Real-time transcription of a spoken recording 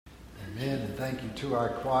thank you to our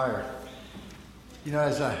choir. You know,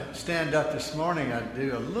 as I stand up this morning, I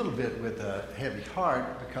do a little bit with a heavy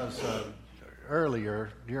heart because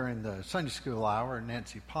earlier during the Sunday school hour,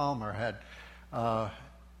 Nancy Palmer had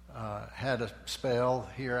a spell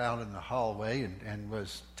here out in the hallway and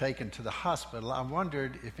was taken to the hospital. I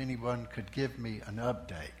wondered if anyone could give me an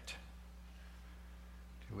update.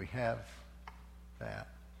 Do we have that?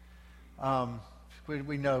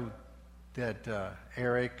 We know that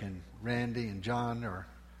Eric and Randy and John are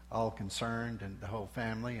all concerned, and the whole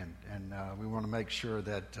family, and we want to make sure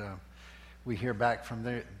that we hear back from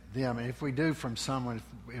them. And if we do from someone,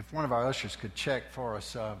 if one of our ushers could check for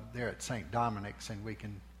us there at St. Dominic's, and we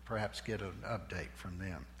can perhaps get an update from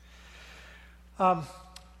them.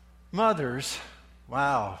 Mothers,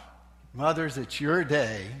 wow. Mothers, it's your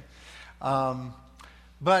day.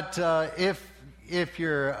 But if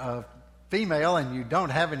you're a female and you don't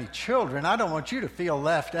have any children, I don't want you to feel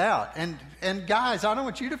left out. And guys, I don't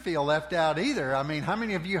want you to feel left out either. I mean, how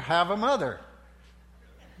many of you have a mother?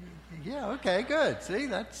 Yeah, okay, good. See,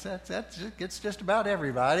 that's it's just about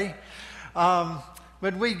everybody.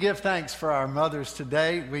 But we give thanks for our mothers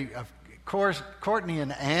today. We, of course, Courtney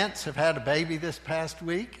and Ants have had a baby this past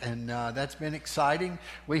week, and that's been exciting.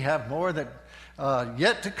 We have more that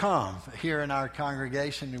yet to come here in our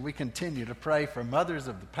congregation, and we continue to pray for mothers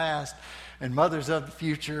of the past and mothers of the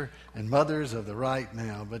future and mothers of the right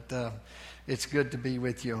now. But it's good to be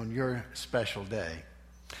with you on your special day.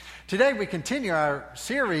 Today we continue our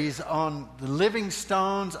series on the living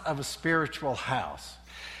stones of a spiritual house.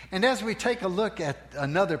 And as we take a look at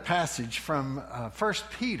another passage from 1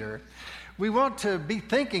 Peter, we want to be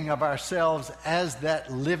thinking of ourselves as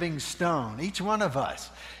that living stone. Each one of us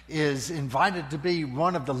is invited to be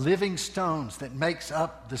one of the living stones that makes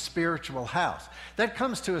up the spiritual house. That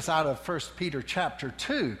comes to us out of 1 Peter chapter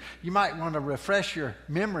 2. You might want to refresh your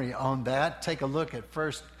memory on that. Take a look at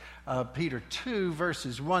 1 Peter 2,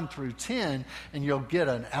 verses 1 through 10, and you'll get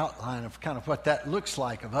an outline of kind of what that looks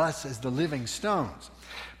like of us as the living stones.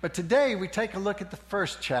 But today we take a look at the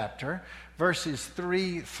first chapter, verses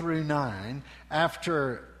 3 through 9.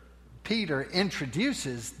 After Peter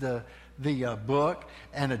introduces the book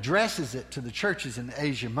and addresses it to the churches in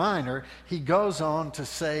Asia Minor, he goes on to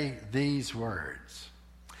say these words.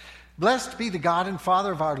 Blessed be the God and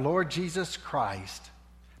Father of our Lord Jesus Christ.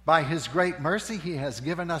 By his great mercy, he has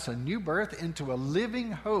given us a new birth into a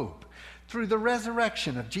living hope through the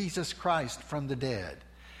resurrection of Jesus Christ from the dead,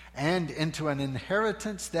 and into an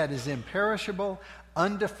inheritance that is imperishable,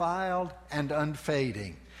 undefiled, and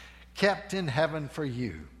unfading, kept in heaven for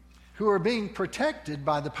you, who are being protected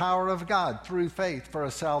by the power of God through faith for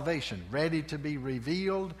a salvation ready to be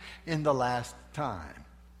revealed in the last time.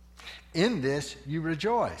 In this you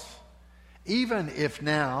rejoice, even if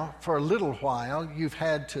now, for a little while, you've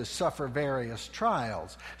had to suffer various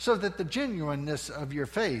trials, so that the genuineness of your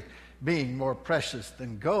faith, being more precious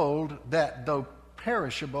than gold, that though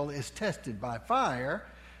perishable is tested by fire,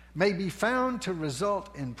 may be found to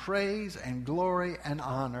result in praise and glory and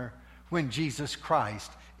honor when Jesus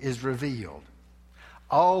Christ is revealed.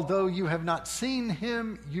 Although you have not seen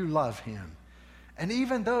him, you love him. And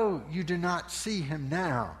even though you do not see him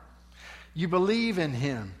now, you believe in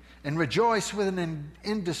him and rejoice with an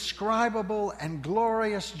indescribable and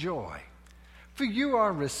glorious joy. For you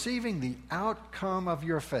are receiving the outcome of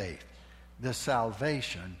your faith, the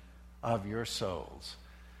salvation of your souls.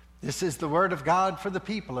 This is the word of God for the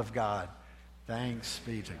people of God. Thanks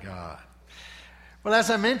be to God. Well,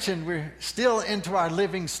 as I mentioned, we're still into our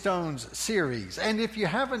Living Stones series. And if you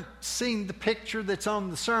haven't seen the picture that's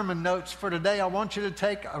on the sermon notes for today, I want you to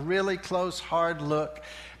take a really close, hard look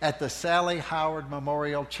at the Sally Howard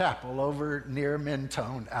Memorial Chapel over near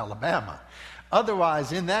Mentone, Alabama.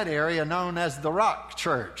 Otherwise, in that area known as the Rock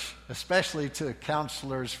Church, especially to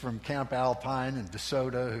counselors from Camp Alpine and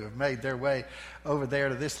DeSoto who have made their way over there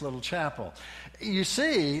to this little chapel. You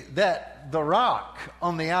see that the rock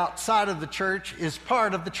on the outside of the church is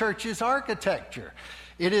part of the church's architecture.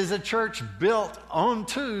 It is a church built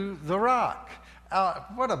onto the rock.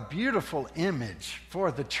 What a beautiful image for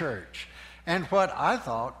the church, and what I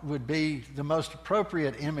thought would be the most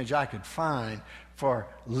appropriate image I could find for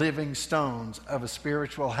living stones of a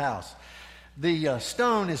spiritual house. The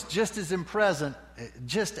stone is just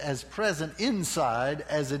as present inside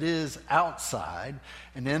as it is outside,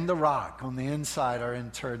 and in the rock on the inside are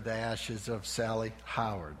interred the ashes of Sally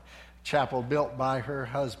Howard, chapel built by her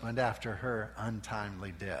husband after her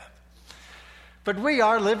untimely death. But we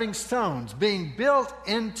are living stones being built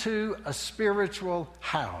into a spiritual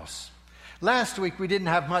house. Last week we didn't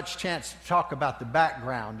have much chance to talk about the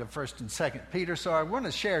background of 1st and 2nd Peter, so I want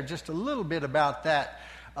to share just a little bit about that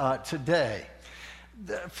today.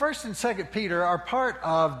 The 1st and 2nd Peter are part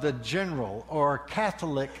of the general or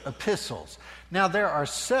Catholic epistles. Now, there are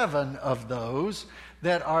 7 of those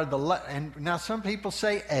that are and now some people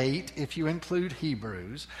say 8 if you include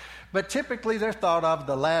Hebrews, but typically they're thought of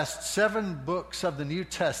the last 7 books of the New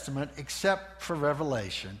Testament except for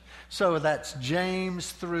Revelation. So that's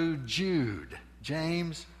James through Jude.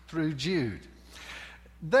 James through Jude.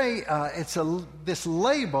 This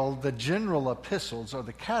label, the general epistles or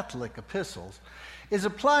the Catholic epistles, is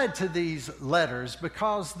applied to these letters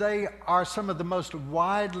because they are some of the most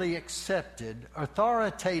widely accepted,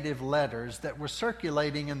 authoritative letters that were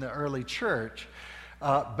circulating in the early church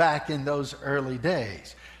back in those early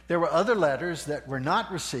days. There were other letters that were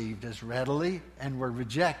not received as readily and were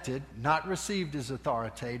rejected, not received as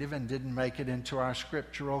authoritative, and didn't make it into our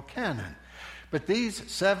scriptural canon. But these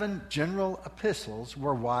 7 general epistles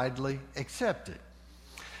were widely accepted.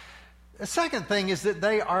 The second thing is that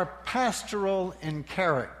they are pastoral in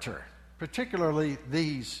character, particularly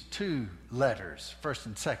these 2 letters, 1st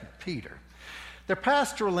and 2nd Peter. They're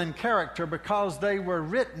pastoral in character because they were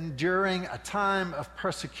written during a time of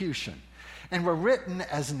persecution and were written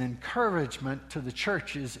as an encouragement to the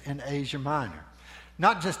churches in Asia Minor.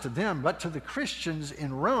 Not just to them, but to the Christians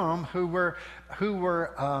in Rome who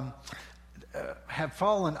have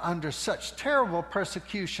fallen under such terrible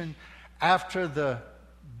persecution after the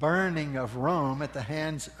burning of Rome at the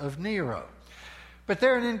hands of Nero. But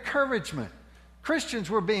they're an encouragement. Christians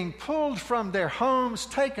were being pulled from their homes,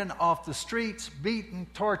 taken off the streets, beaten,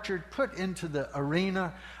 tortured, put into the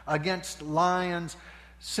arena against lions,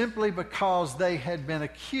 simply because they had been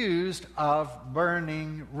accused of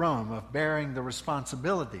burning Rome, of bearing the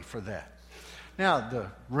responsibility for that. Now, the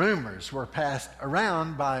rumors were passed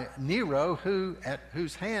around by Nero, at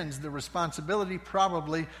whose hands the responsibility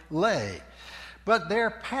probably lay. But they're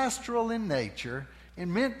pastoral in nature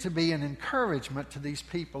and meant to be an encouragement to these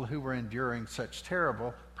people who were enduring such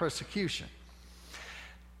terrible persecution.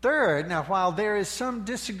 Third, now while there is some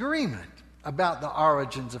disagreement about the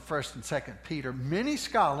origins of 1st and 2nd Peter, many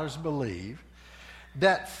scholars believe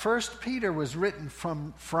that 1st Peter was written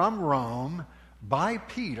from Rome by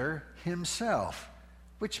Peter himself,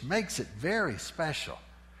 which makes it very special.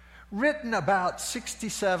 Written about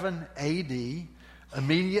 67 A.D.,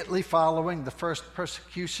 immediately following the first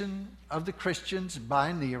persecution of the Christians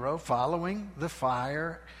by Nero, following the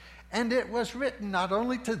fire, and it was written not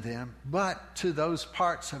only to them, but to those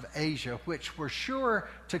parts of Asia which were sure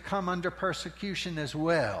to come under persecution as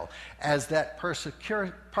well, as that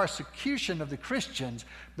persecution of the Christians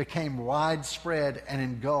became widespread and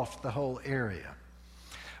engulfed the whole area.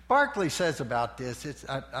 Barclay says about this,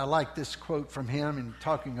 I like this quote from him in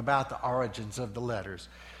talking about the origins of the letters.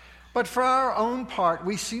 But for our own part,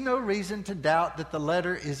 we see no reason to doubt that the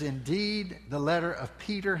letter is indeed the letter of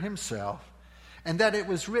Peter himself, and that it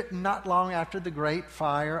was written not long after the great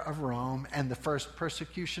fire of Rome and the first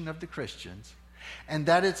persecution of the Christians, and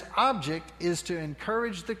that its object is to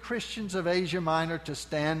encourage the Christians of Asia Minor to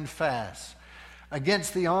stand fast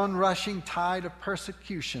against the onrushing tide of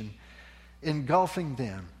persecution engulfing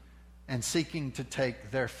them and seeking to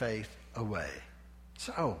take their faith away.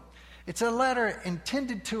 So, it's a letter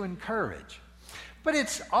intended to encourage, but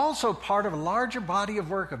it's also part of a larger body of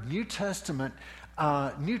work of New Testament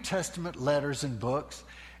letters and books,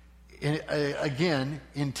 again,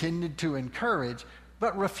 intended to encourage,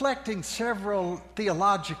 but reflecting several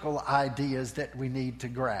theological ideas that we need to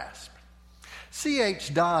grasp.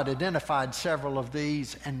 C.H. Dodd identified several of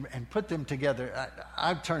these and put them together.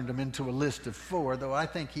 I've turned them into a list of 4, though I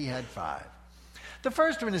think he had 5. The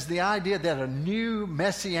first one is the idea that a new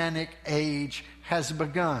messianic age has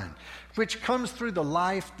begun, which comes through the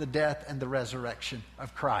life, the death, and the resurrection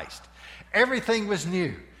of Christ. Everything was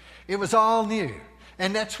new. It was all new.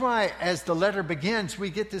 And that's why, as the letter begins,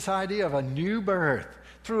 we get this idea of a new birth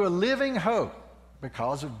through a living hope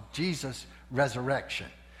because of Jesus' resurrection.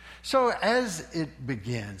 So as it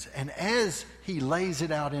begins and as he lays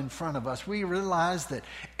it out in front of us, we realize that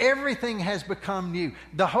everything has become new.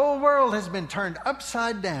 The whole world has been turned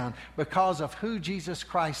upside down because of who Jesus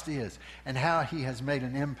Christ is and how he has made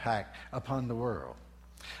an impact upon the world.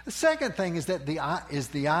 The second thing is that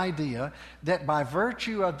the idea that by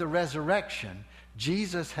virtue of the resurrection,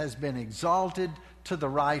 Jesus has been exalted to the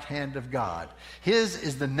right hand of God. His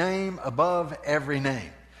is the name above every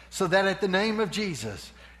name, so that at the name of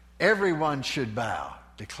Jesus, everyone should bow,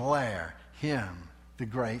 declare him the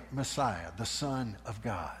great Messiah, the Son of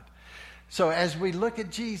God. So as we look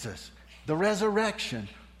at Jesus, the resurrection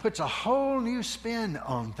puts a whole new spin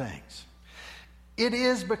on things. It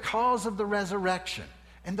is because of the resurrection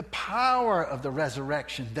and the power of the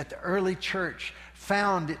resurrection that the early church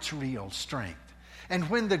found its real strength. And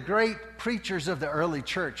when the great preachers of the early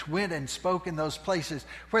church went and spoke in those places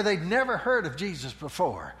where they'd never heard of Jesus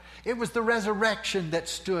before, it was the resurrection that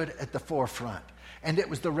stood at the forefront. And it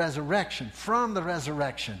was the resurrection, from the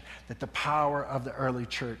resurrection, that the power of the early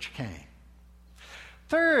church came.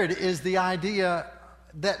 Third is the idea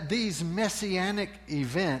that these messianic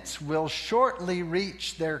events will shortly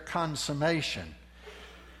reach their consummation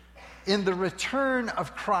in the return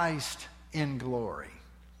of Christ in glory.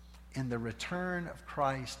 In the return of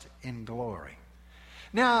Christ in glory.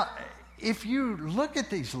 Now, if you look at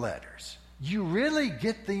these letters, you really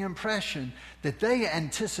get the impression that they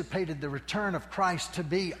anticipated the return of Christ to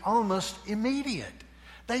be almost immediate.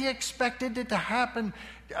 They expected it to happen,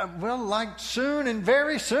 like soon and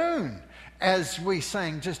very soon, as we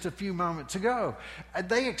sang just a few moments ago.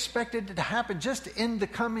 They expected it to happen just in the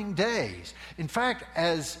coming days. In fact,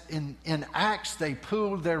 as in Acts, they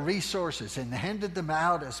pooled their resources and handed them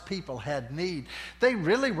out as people had need. They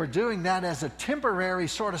really were doing that as a temporary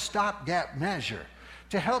sort of stopgap measure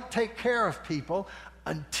to help take care of people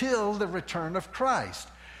until the return of Christ.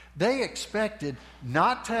 They expected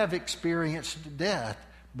not to have experienced death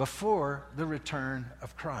before the return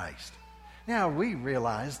of Christ. Now, we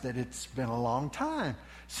realize that it's been a long time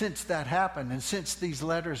since that happened and since these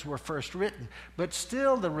letters were first written. But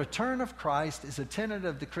still, the return of Christ is a tenet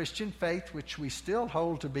of the Christian faith which we still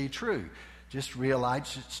hold to be true. Just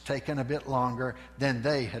realize it's taken a bit longer than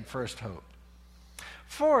they had first hoped.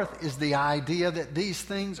 Fourth is the idea that these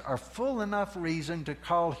things are full enough reason to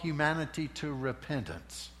call humanity to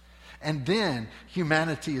repentance. And then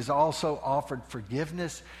humanity is also offered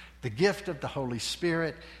forgiveness, the gift of the Holy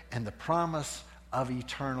Spirit, and the promise of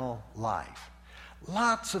eternal life.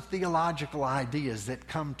 Lots of theological ideas that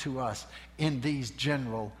come to us in these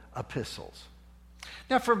general epistles.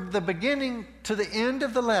 Now, from the beginning to the end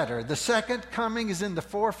of the letter, the second coming is in the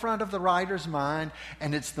forefront of the writer's mind,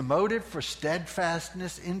 and it's the motive for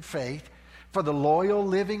steadfastness in faith, for the loyal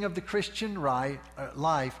living of the Christian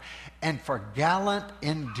life, and for gallant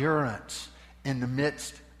endurance in the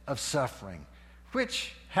midst of suffering,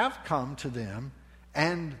 which have come to them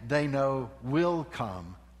and they know will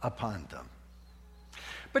come upon them.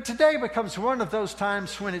 But today becomes one of those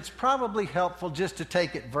times when it's probably helpful just to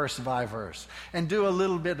take it verse by verse and do a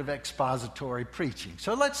little bit of expository preaching.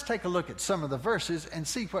 So let's take a look at some of the verses and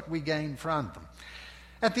see what we gain from them.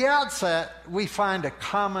 At the outset, we find a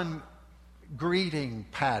common greeting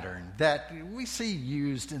pattern that we see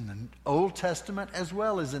used in the Old Testament as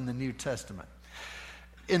well as in the New Testament.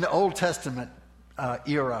 In the Old Testament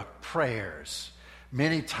era prayers,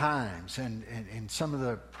 many times, and in some of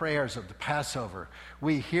the prayers of the Passover,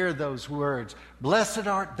 we hear those words, "Blessed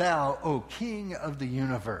art thou, O King of the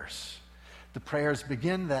universe." The prayers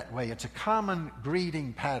begin that way. It's a common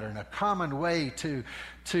greeting pattern, a common way to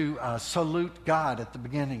salute God at the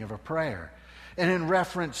beginning of a prayer. And in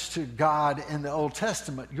reference to God in the Old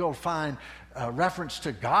Testament, you'll find reference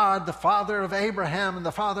to God, the father of Abraham and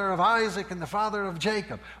the father of Isaac and the father of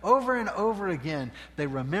Jacob. Over and over again, they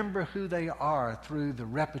remember who they are through the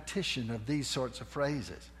repetition of these sorts of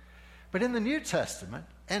phrases. But in the New Testament,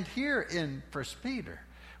 and here in 1 Peter,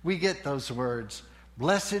 we get those words,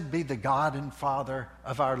 "Blessed be the God and Father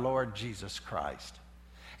of our Lord Jesus Christ."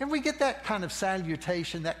 And we get that kind of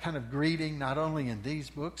salutation, that kind of greeting, not only in these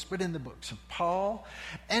books, but in the books of Paul.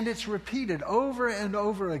 And it's repeated over and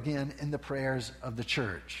over again in the prayers of the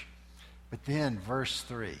church. But then, verse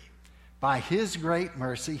 3, "By his great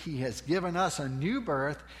mercy, he has given us a new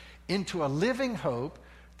birth into a living hope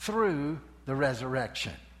through the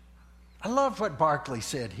resurrection." I love what Barclay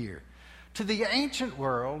said here. To the ancient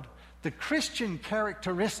world, the Christian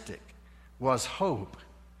characteristic was hope.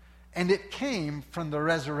 And it came from the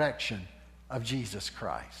resurrection of Jesus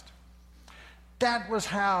Christ. That was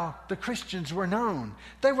how the Christians were known.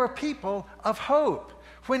 They were people of hope.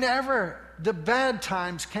 Whenever the bad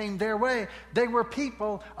times came their way, they were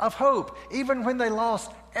people of hope. Even when they lost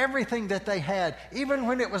everything that they had, even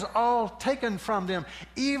when it was all taken from them,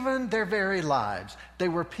 even their very lives, they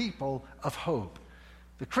were people of hope.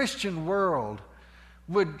 The Christian world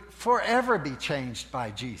would forever be changed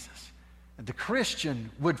by Jesus. The Christian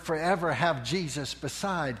would forever have Jesus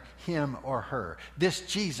beside him or her. This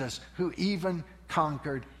Jesus who even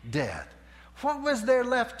conquered death. What was there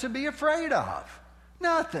left to be afraid of?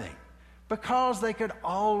 Nothing. Because they could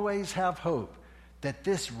always have hope that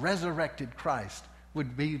this resurrected Christ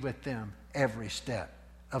would be with them every step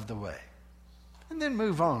of the way. And then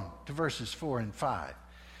move on to verses 4 and 5.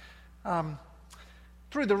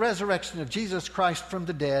 through the resurrection of Jesus Christ from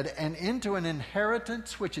the dead, and into an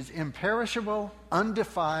inheritance which is imperishable,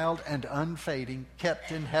 undefiled, and unfading,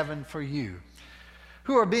 kept in heaven for you,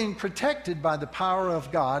 who are being protected by the power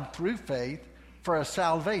of God through faith for a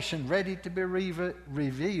salvation ready to be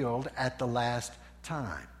revealed at the last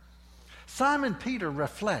time. Simon Peter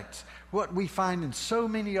reflects what we find in so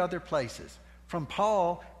many other places, from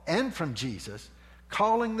Paul and from Jesus,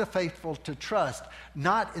 calling the faithful to trust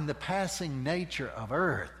not in the passing nature of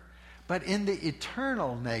earth, but in the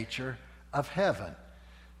eternal nature of heaven.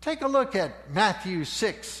 Take a look at Matthew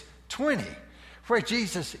 6:20, where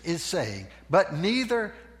Jesus is saying, "But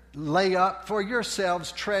neither lay up for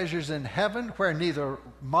yourselves treasures in heaven, where neither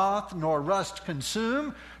moth nor rust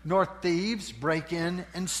consume, nor thieves break in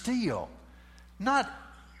and steal."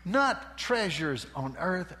 Not treasures on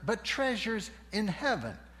earth, but treasures in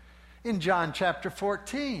heaven. In John chapter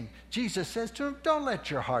 14, Jesus says to him, "Don't let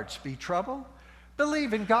your hearts be troubled.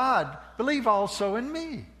 Believe in God. Believe also in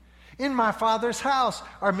me. In my Father's house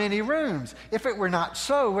are many rooms. If it were not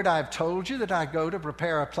so, would I have told you that I go to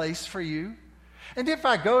prepare a place for you? And if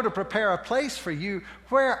I go to prepare a place for you,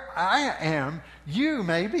 where I am, you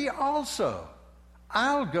may be also.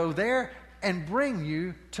 I'll go there and bring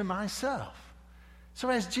you to myself." So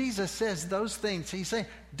as Jesus says those things, he's saying,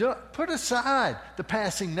 put aside the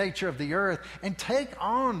passing nature of the earth and take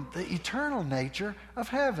on the eternal nature of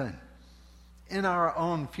heaven. In our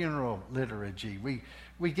own funeral liturgy,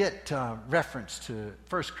 we get reference to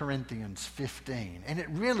 1 Corinthians 15, and it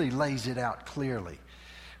really lays it out clearly,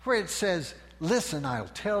 where it says, "Listen, I'll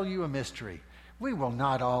tell you a mystery. We will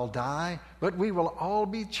not all die, but we will all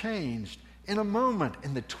be changed in a moment,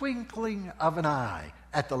 in the twinkling of an eye,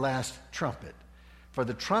 at the last trumpet. For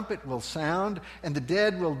the trumpet will sound, and the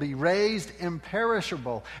dead will be raised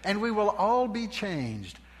imperishable, and we will all be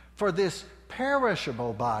changed. For this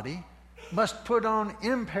perishable body must put on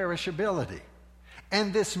imperishability,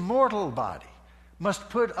 and this mortal body must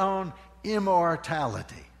put on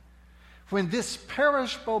immortality. When this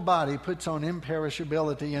perishable body puts on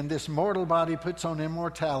imperishability and this mortal body puts on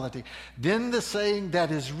immortality, then the saying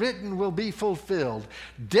that is written will be fulfilled.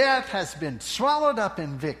 Death has been swallowed up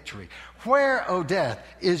in victory. Where, O death,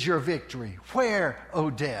 is your victory? Where, O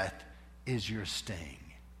death, is your sting?"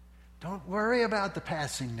 Don't worry about the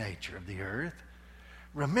passing nature of the earth.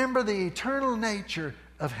 Remember the eternal nature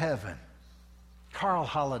of heaven. Carl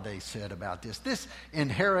Holliday said about this, "This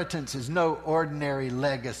inheritance is no ordinary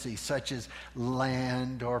legacy such as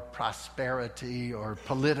land or prosperity or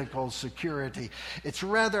political security. It's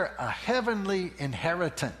rather a heavenly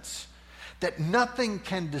inheritance that nothing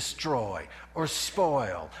can destroy or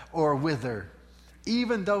spoil or wither,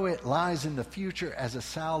 even though it lies in the future as a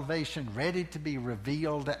salvation ready to be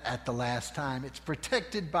revealed at the last time. It's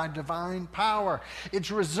protected by divine power.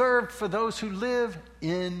 It's reserved for those who live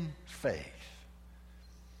in faith."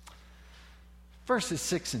 Verses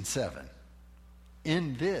 6 and 7.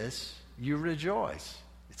 "In this you rejoice."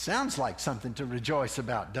 It sounds like something to rejoice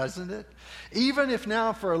about, doesn't it? "Even if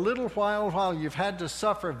now for a little while you've had to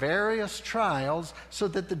suffer various trials, so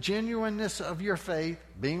that the genuineness of your faith,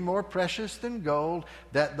 being more precious than gold,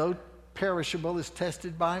 that though perishable is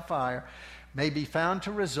tested by fire, may be found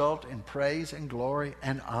to result in praise and glory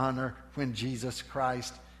and honor when Jesus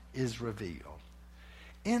Christ is revealed."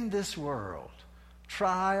 In this world,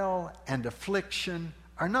 trial and affliction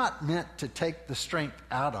are not meant to take the strength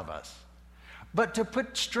out of us, but to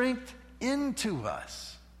put strength into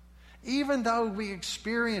us. Even though we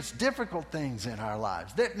experience difficult things in our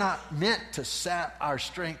lives, they're not meant to sap our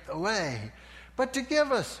strength away, but to give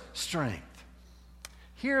us strength.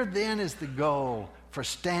 Here then is the goal for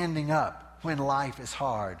standing up when life is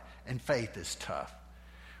hard and faith is tough.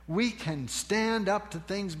 We can stand up to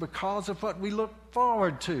things because of what we look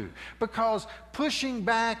forward to, because pushing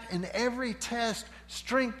back in every test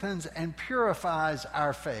strengthens and purifies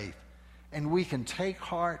our faith. And we can take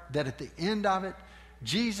heart that at the end of it,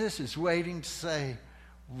 Jesus is waiting to say,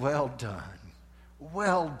 "Well done,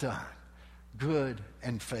 good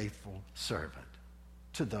and faithful servant,"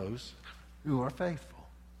 to those who are faithful.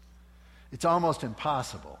 It's almost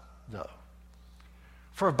impossible, though,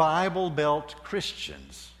 for Bible-belt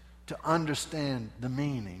Christians to understand the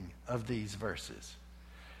meaning of these verses.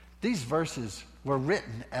 These verses were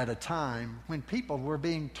written at a time when people were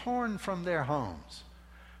being torn from their homes,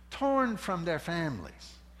 torn from their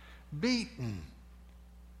families, beaten,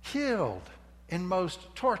 killed in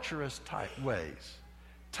most torturous type ways,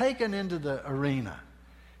 taken into the arena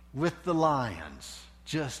with the lions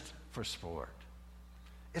just for sport.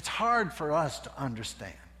 It's hard for us to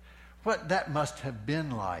understand what that must have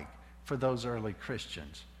been like for those early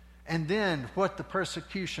Christians, and then what the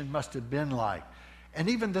persecution must have been like, and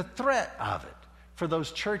even the threat of it for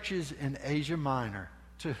those churches in Asia Minor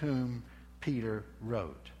to whom Peter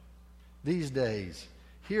wrote. These days,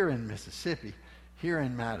 here in Mississippi, here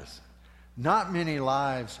in Madison, not many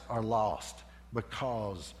lives are lost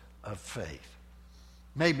because of faith.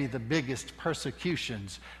 Maybe the biggest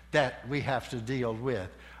persecutions that we have to deal with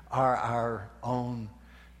are our own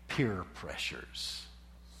peer pressures.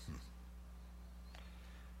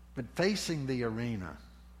 But facing the arena,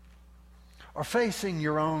 or facing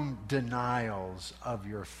your own denials of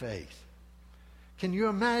your faith, can you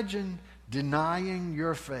imagine denying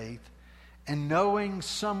your faith and knowing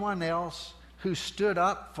someone else who stood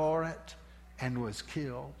up for it and was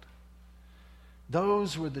killed?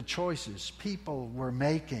 Those were the choices people were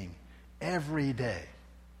making every day,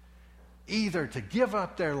 either to give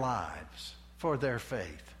up their lives for their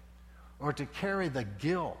faith or to carry the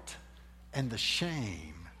guilt and the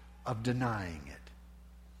shame of denying it.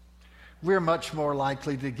 We're much more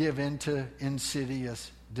likely to give in to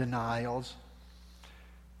insidious denials,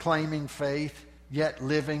 claiming faith, yet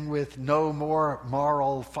living with no more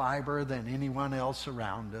moral fiber than anyone else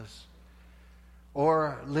around us,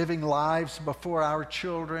 or living lives before our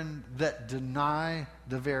children that deny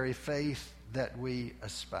the very faith that we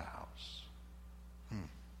espouse.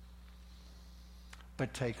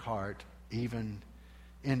 But take heart even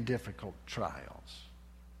in difficult trials.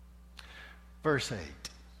 Verse 8.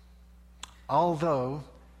 Although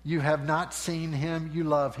you have not seen him, you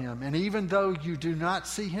love him. And even though you do not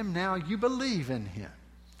see him now, you believe in him.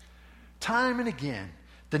 Time and again,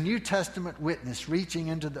 the New Testament witness reaching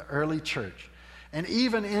into the early church and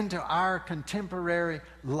even into our contemporary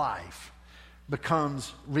life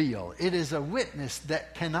becomes real. It is a witness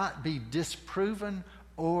that cannot be disproven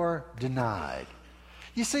or denied.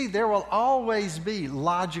 You see, there will always be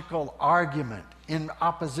logical argument in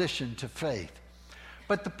opposition to faith.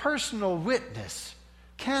 But the personal witness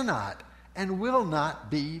cannot and will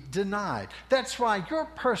not be denied. That's why your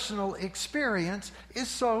personal experience is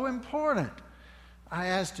so important. I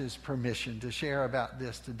asked his permission to share about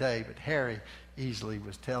this today, but Harry easily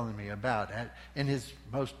was telling me about it in his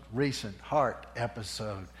most recent heart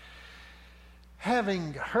episode.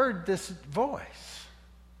 Having heard this voice,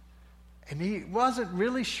 and he wasn't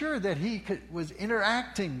really sure that he was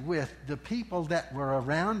interacting with the people that were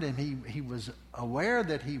around him. He was aware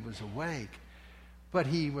that he was awake, but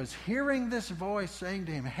he was hearing this voice saying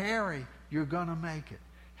to him, Harry, you're going to make it.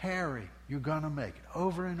 Harry, you're going to make it.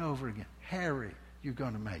 Over and over again. Harry, you're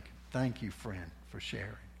going to make it. Thank you, friend, for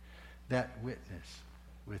sharing that witness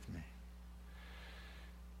with me.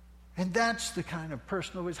 And that's the kind of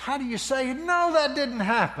personal witness. How do you say, no, that didn't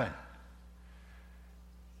happen?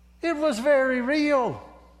 It was very real,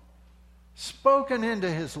 spoken into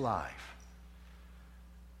his life.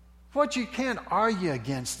 What you can't argue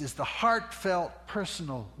against is the heartfelt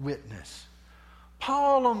personal witness.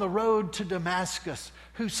 Paul on the road to Damascus,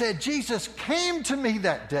 who said, Jesus came to me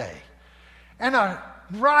that day, and a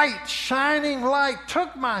bright, shining light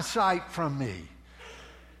took my sight from me.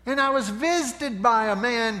 And I was visited by a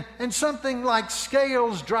man, and something like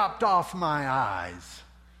scales dropped off my eyes.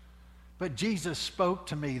 But Jesus spoke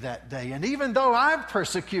to me that day. And even though I've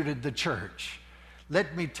persecuted the church,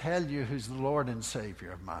 let me tell you who's the Lord and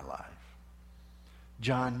Savior of my life.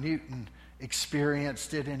 John Newton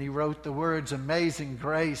experienced it, and he wrote the words, Amazing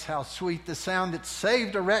grace, how sweet the sound that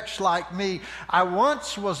saved a wretch like me. I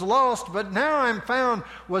once was lost, but now I'm found,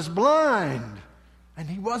 was blind. And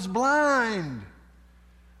he was blind.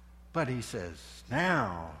 But he says,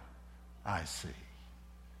 now I see.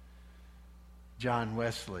 John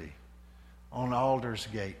Wesley, on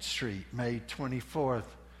Aldersgate Street, May 24th,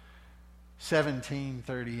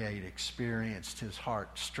 1738, experienced his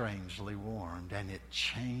heart strangely warmed, and it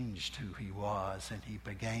changed who he was, and he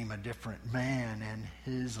became a different man, and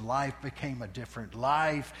his life became a different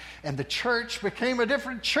life, and the church became a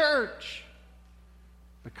different church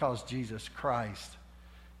because Jesus Christ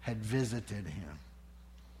had visited him.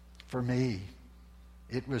 For me,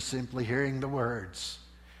 it was simply hearing the words,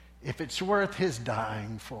 if it's worth his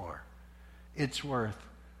dying for, it's worth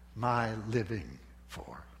my living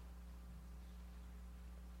for.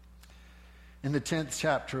 In the 10th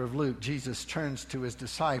chapter of Luke, Jesus turns to his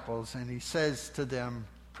disciples and he says to them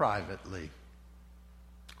privately,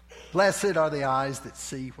 Blessed are the eyes that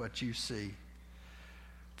see what you see.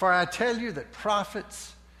 For I tell you that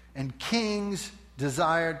prophets and kings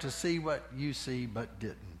desired to see what you see but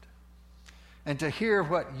didn't, and to hear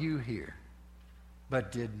what you hear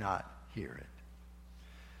but did not hear it.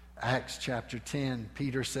 Acts chapter 10,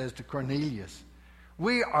 Peter says to Cornelius,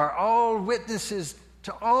 We are all witnesses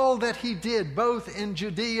to all that he did, both in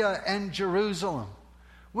Judea and Jerusalem.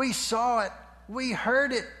 We saw it, We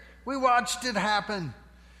heard it. We watched it happen.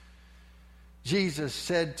 Jesus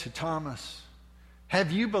said to Thomas,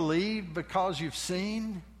 have you believed because you've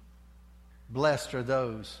seen? Blessed are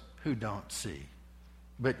those who don't see,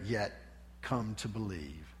 but yet come to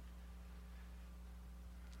believe.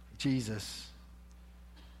 Jesus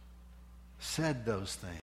said those things.